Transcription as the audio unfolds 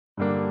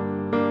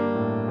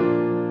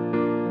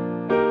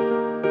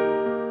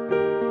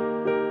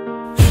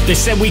They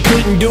said we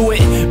couldn't do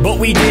it, but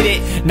we did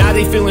it. Now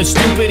they feeling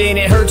stupid and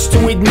it hurts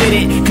to admit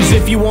it. Cause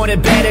if you want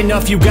it bad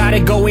enough, you gotta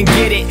go and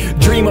get it.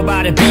 Dream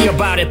about it, be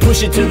about it,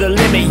 push it to the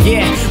limit.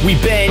 Yeah, we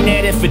been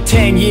at it for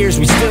 10 years,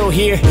 we still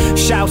here.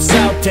 Shouts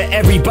out to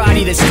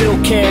everybody that still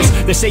cares.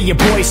 They say your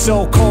boy's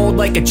so cold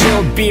like a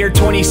chilled beer.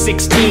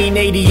 2016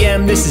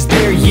 ADM, this is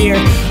their year.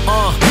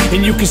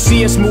 And you can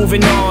see us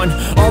moving on.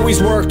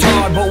 Always worked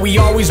hard, but we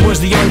always was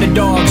the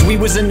underdogs. We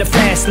was in the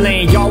fast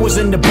lane, y'all was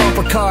in the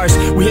bumper cars.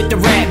 We hit the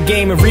rap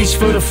game and reached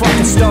for the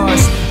fucking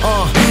stars.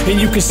 And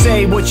you can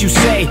say what you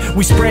say.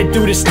 We spread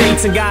through the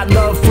states and got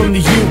love from the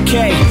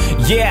UK.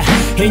 Yeah,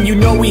 and you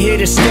know we here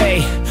to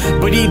stay.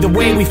 But either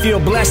way, we feel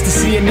blessed to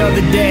see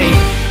another day.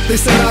 They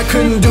said I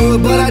couldn't do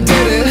it, but I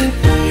did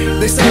it.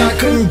 They said I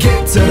couldn't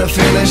get to the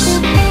finish,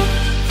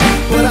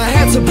 but I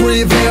had to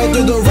prevail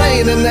through the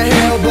rain and the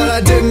hail. But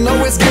I didn't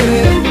always get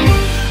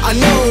it. I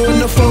know when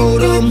to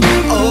fold 'em,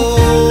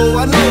 oh,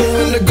 I know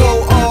when to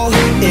go all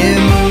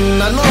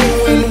in. I know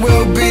when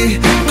we'll be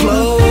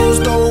close,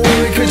 don't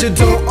worry, cause you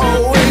don't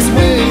always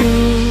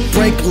win.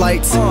 Brake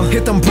lights,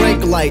 hit them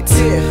brake lights.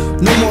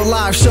 No more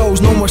live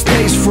shows, no more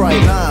stage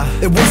fright.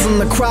 It wasn't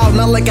the crowd,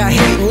 not like I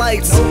hate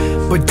lights,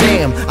 but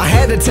damn, I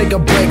had to take a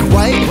break,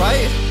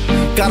 right?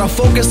 Gotta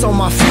focus on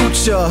my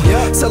future.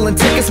 Selling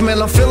tickets,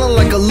 man, I'm feeling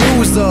like a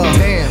loser.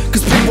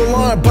 Cause people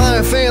aren't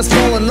buying, fans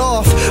falling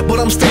off, but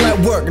I'm still at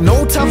work,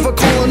 no time for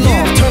calling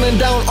off. Turning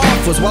down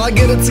offers while I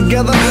get it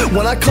together.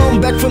 When I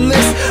come back from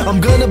this, I'm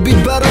gonna be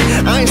better.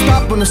 I ain't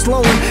stopping or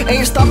slowing,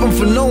 ain't stopping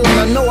for no one.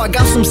 I know I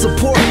got some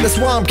support, that's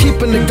why I'm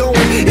keeping it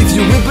going. If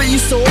you rip it, you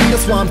sow it,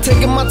 that's why I'm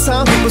taking my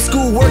time. But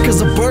schoolwork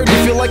is a burden,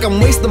 feel like I'm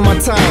wasting my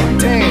time.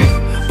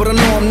 Damn, but I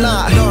know I'm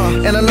not,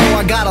 and I know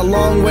I got a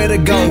long way to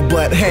go.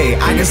 But hey,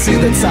 I can see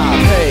the top.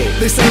 Hey,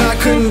 they said I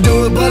couldn't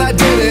do it, but I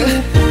did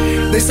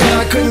it. They said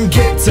I couldn't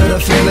get to the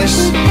finish,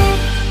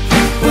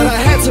 but I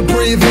had to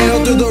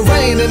prevail through the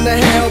rain and the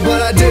hail.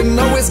 But I didn't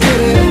always get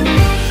it.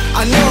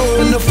 I know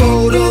when to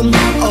fold 'em,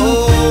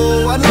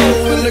 oh, I know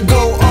when to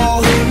go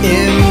all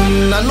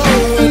in. I know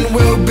when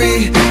we'll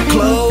be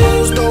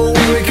close, don't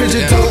worry, cause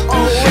you don't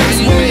always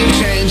win. How you make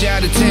change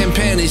out of 10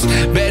 pennies?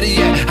 Better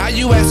yet, how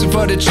you asking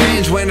for the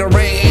change when there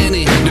ain't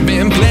any? There's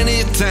been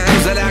plenty of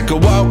times that I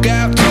could walk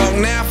out, talk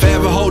now,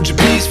 forever hold your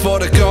peace for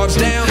the cards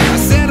down. I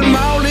said I'm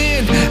all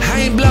in,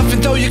 I ain't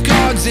bluffing, throw your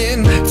cards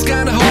in. It's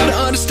kinda hard to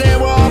understand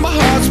where all my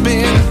heart's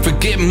been.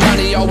 Forget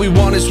money, all we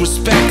want is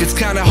respect. It's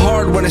kinda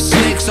hard when a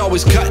snake's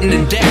always cutting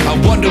in debt. I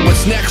wonder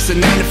what's next, a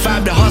 9 to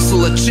 5 to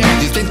hustle a check.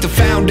 You think the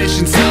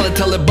foundation's solid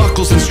till it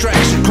buckles and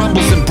stretches,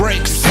 crumbles and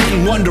breaks.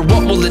 And wonder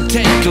what will it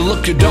take to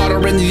look your daughter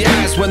in the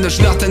eyes when there's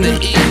nothing to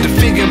eat, to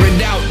figure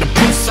it out, to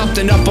put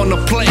something up on the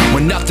plate.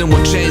 When nothing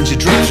will change, it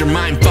drives your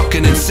mind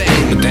fucking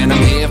insane. But then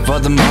I'm here for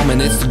the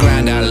moment, it's the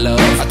grind I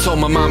love. I told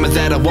my mama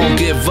that I won't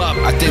give up.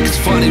 I think it's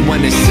funny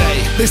when they say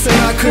they said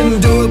I couldn't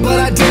do it, but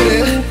I did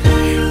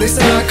it. They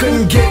said I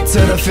couldn't get to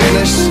the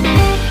finish,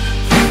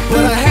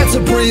 but I had to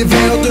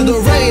prevail through the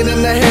rain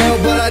and the hail.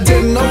 But I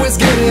didn't always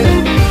get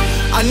it.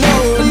 I know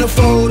when to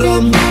fold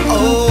 'em,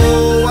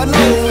 oh, I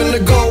know when to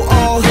go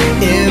all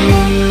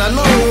in. I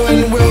know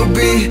when we'll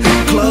be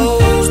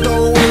close,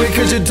 don't worry,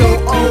 cause you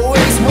don't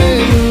always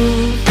win.